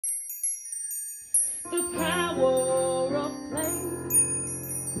The power of play.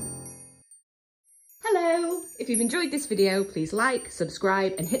 Hello! If you've enjoyed this video, please like,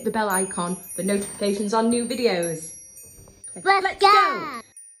 subscribe and hit the bell icon for notifications on new videos. Let's go!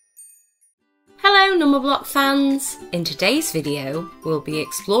 Hello Numberblock fans! In today's video, we'll be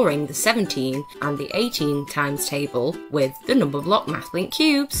exploring the 17 and the 18 times table with the Numberblock Mathlink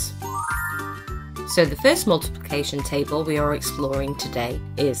cubes. So the first multiplication table we are exploring today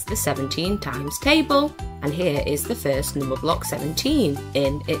is the 17 times table, and here is the first Numberblock 17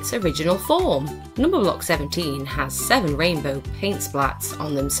 in its original form. Numberblock 17 has 7 rainbow paint splats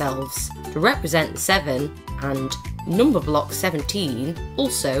on themselves to represent the 7, and Numberblock 17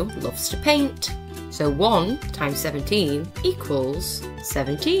 also loves to paint. So 1 times 17 equals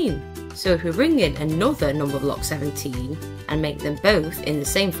 17. So if we bring in another Numberblock 17 and make them both in the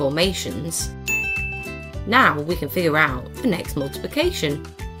same formations, now we can figure out the next multiplication.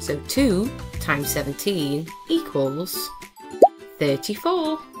 So 2 times 17 equals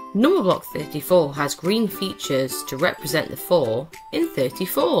 34. Numberblock 34 has green features to represent the 4 in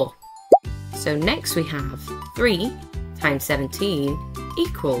 34. So next we have 3 times 17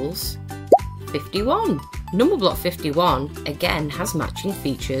 equals 51. Numberblock 51 again has matching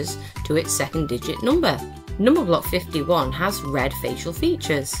features to its second digit number. Numberblock 51 has red facial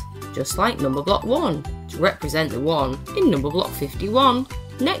features, just like Numberblock 1, to represent the 1 in Numberblock 51.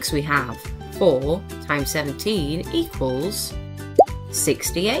 Next we have 4 times 17 equals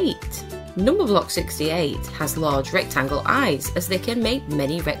 68. Numberblock 68 has large rectangle eyes as they can make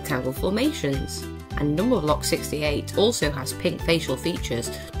many rectangle formations. And Numberblock 68 also has pink facial features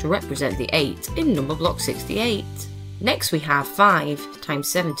to represent the 8 in Numberblock 68. Next we have 5 times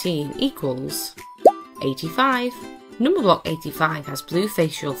 17 equals 85. Numberblock 85 has blue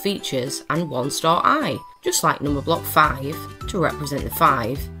facial features and 1 star eye, just like Numberblock 5 to represent the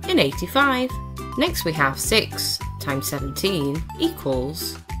 5 in 85. Next we have 6 times 17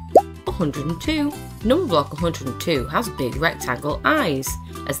 equals 102. Numberblock 102 has big rectangle eyes,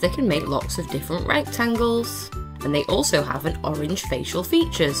 as they can make lots of different rectangles. And they also have an orange facial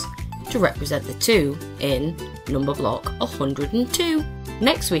features to represent the 2 in Numberblock 102.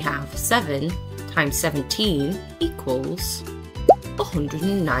 Next we have 7 times 17 equals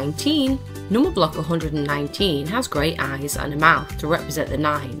 119. Numberblock 119 has grey eyes and a mouth to represent the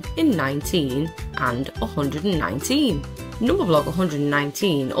 9 in 19 and 119. Numberblock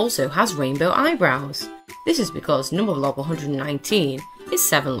 119 also has rainbow eyebrows. This is because Numberblock 119 is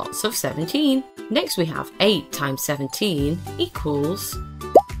 7 lots of 17. Next we have 8 times 17 equals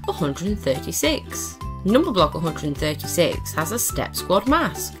 136. Numberblock 136 has a Step Squad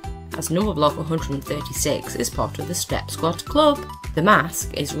mask, as Numberblock 136 is part of the Step Squad Club. The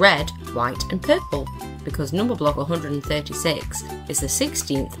mask is red, white and purple, because Numberblock 136 is the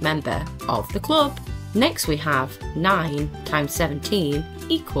 16th member of the club. Next we have 9 times 17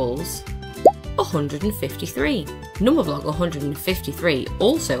 equals 153. Numberblock 153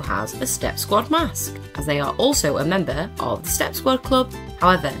 also has a Step Squad mask, as they are also a member of the Step Squad Club.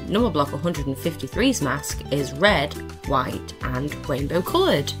 However, Numberblock 153's mask is red, white and rainbow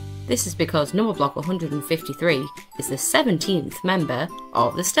coloured. This is because Numberblock 153 is the 17th member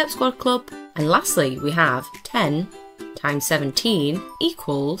of the Step Squad Club. And lastly, we have 10 times 17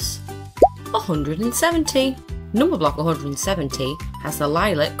 equals 170. Numberblock 170 has the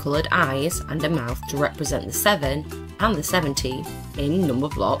lilac coloured eyes and a mouth to represent the 7 and the 70 in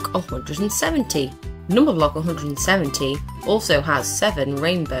Numberblock 170. Numberblock 170 also has 7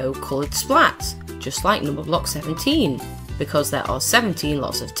 rainbow coloured splats, just like Numberblock 17, because there are 17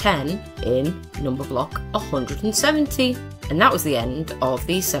 lots of 10 in Numberblock 170. And that was the end of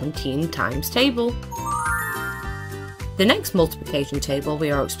the 17 times table. The next multiplication table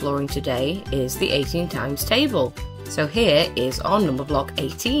we are exploring today is the 18 times table. So here is our Numberblock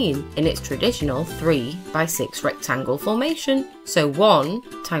 18 in its traditional 3 by 6 rectangle formation. So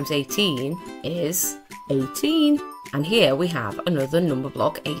 1 times 18 is 18. And here we have another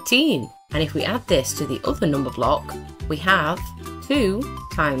Numberblock 18. And if we add this to the other number block, we have 2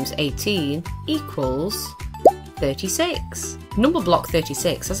 times 18 equals 36. Numberblock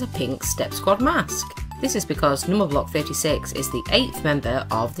 36 has a pink Step Squad mask. This is because Numberblock 36 is the 8th member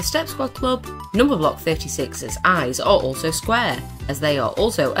of the Step Squad Club. Numberblock 36's eyes are also square, as they are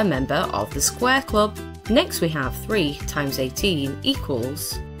also a member of the Square Club. Next we have 3 times 18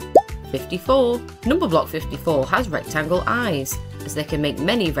 equals 54. Numberblock 54 has rectangle eyes, as they can make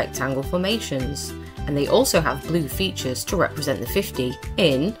many rectangle formations. And they also have blue features to represent the 50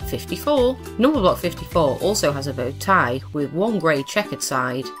 in 54. Numberblock 54 also has a bow tie with 1 grey checkered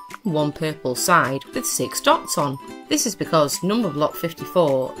side and 1 purple side with 6 dots on. This is because Numberblock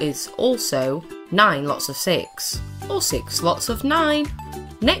 54 is also 9 lots of 6, or 6 lots of 9.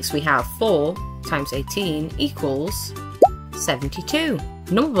 Next we have 4 times 18 equals 72.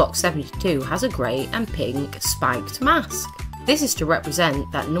 Numberblock 72 has a grey and pink spiked mask. This is to represent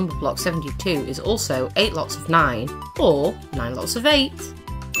that Numberblock 72 is also 8 lots of 9, or 9 lots of 8.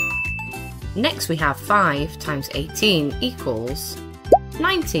 Next we have 5 times 18 equals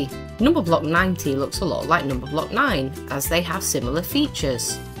 90. Numberblock 90 looks a lot like Numberblock 9, as they have similar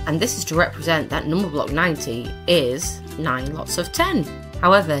features. And this is to represent that Numberblock 90 is 9 lots of 10.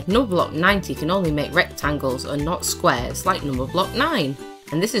 However, Numberblock 90 can only make rectangles and not squares like Numberblock 9.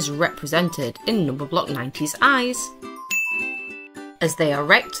 And this is represented in Numberblock 90's eyes, as they are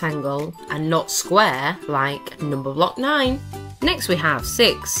rectangle and not square like Numberblock 9. Next we have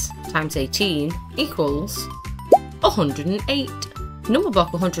 6 times 18 equals 108.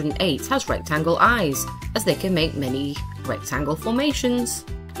 Numberblock 108 has rectangle eyes, as they can make many rectangle formations,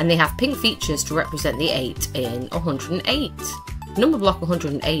 and they have pink features to represent the 8 in 108. Numberblock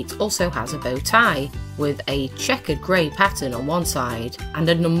 108 also has a bow tie, with a checkered grey pattern on one side and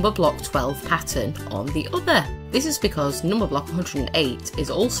a Numberblock 12 pattern on the other. This is because Numberblock 108 is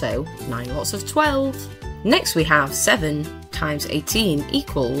also 9 lots of 12. Next we have 7 times 18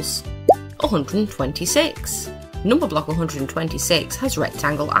 equals 126. Numberblock 126 has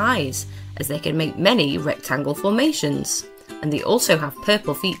rectangle eyes, as they can make many rectangle formations, and they also have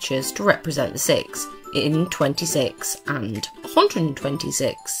purple features to represent the 6 in 26 and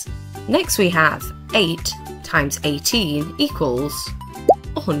 126. Next we have 8 times 18 equals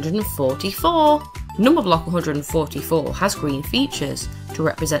 144. Numberblock 144 has green features to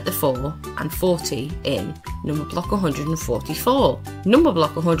represent the 4 and 40 in Numberblock 144.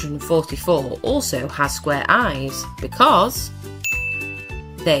 Numberblock 144 also has square eyes because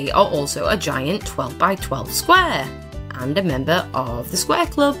they are also a giant 12 by 12 square and a member of the Square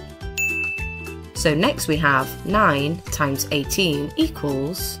Club. So next we have 9 times 18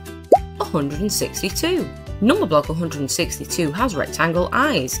 equals 162. Numberblock 162 has rectangle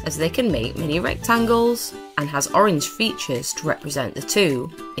eyes, as they can make many rectangles, and has orange features to represent the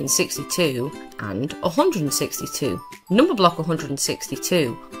 2 in 62 and 162. Numberblock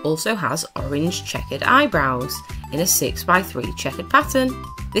 162 also has orange checkered eyebrows in a 6 by 3 checkered pattern.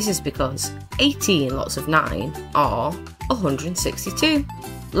 This is because 18 lots of 9 are 162.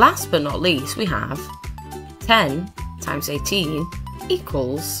 Last but not least, we have 10 times 18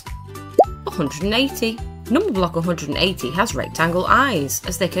 equals 180. Numberblock 180 has rectangle eyes,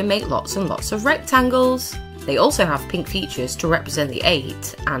 as they can make lots and lots of rectangles. They also have pink features to represent the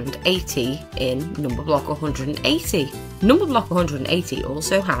 8 and 80 in Numberblock 180. Numberblock 180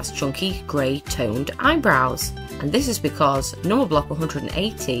 also has chunky grey toned eyebrows, and this is because Numberblock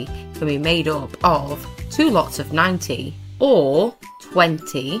 180 can be made up of 2 lots of 90 or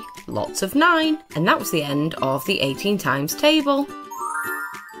 20 lots of 9. And that was the end of the 18 times table.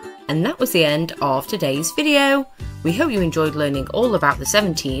 And that was the end of today's video. We hope you enjoyed learning all about the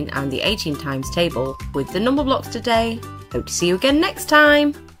 17 and the 18 times table with the number blocks today. Hope to see you again next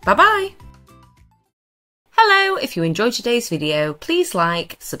time. Bye bye! Hello, if you enjoyed today's video, please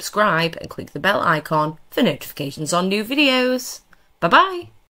like, subscribe and click the bell icon for notifications on new videos. Bye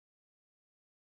bye!